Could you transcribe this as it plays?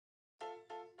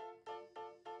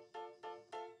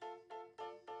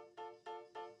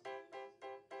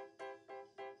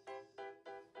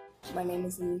My name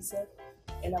is Anissa,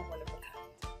 and I'm one of a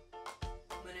kind.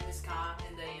 My name is Ka,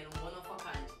 and I am one of a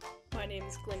kind. My name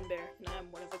is Glenn Bear, and I am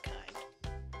one of a kind.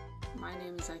 My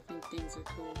name is I Think Things Are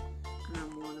Cool, and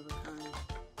I'm one of a kind.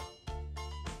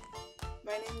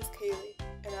 My name is Kaylee,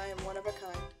 and I am one of a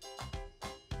kind.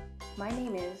 My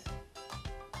name is,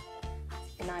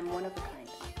 and I'm one of a kind.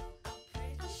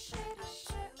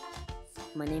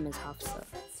 My name is Hafsa,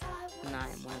 and I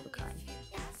am one of a kind.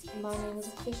 My name is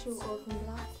Official Orphan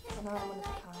Black, and I am one of a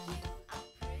kind.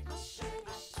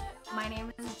 My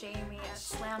name is Jamie at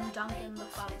Slam Dunkin' the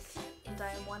Funk, and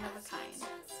I am one of a kind.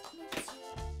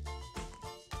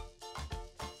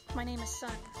 My name is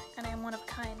Sun, and I am one of a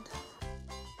kind.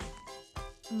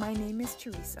 My name is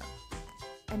Teresa,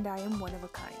 and I am one of a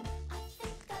kind.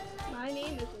 My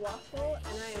name is Waffle,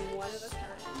 and I am one of a kind.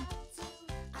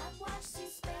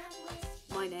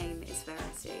 My name is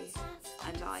Verity,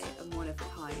 and I am one of a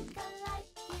kind.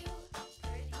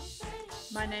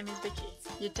 My name is Vicky.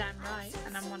 You're damn right,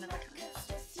 and I'm one of a kind.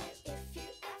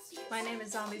 My name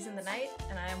is Zombies in the Night,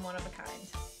 and I am one of a kind.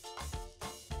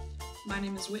 My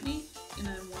name is Whitney, and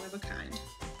I am one of a kind.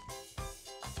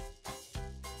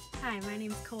 Hi, my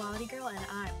name is Koality Girl, and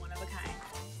I'm one of a kind.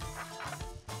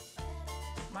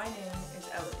 My name is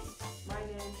Elodie. My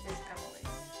name is Emily,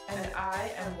 and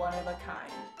I am one of a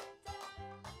kind.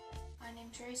 My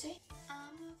name's Tracy.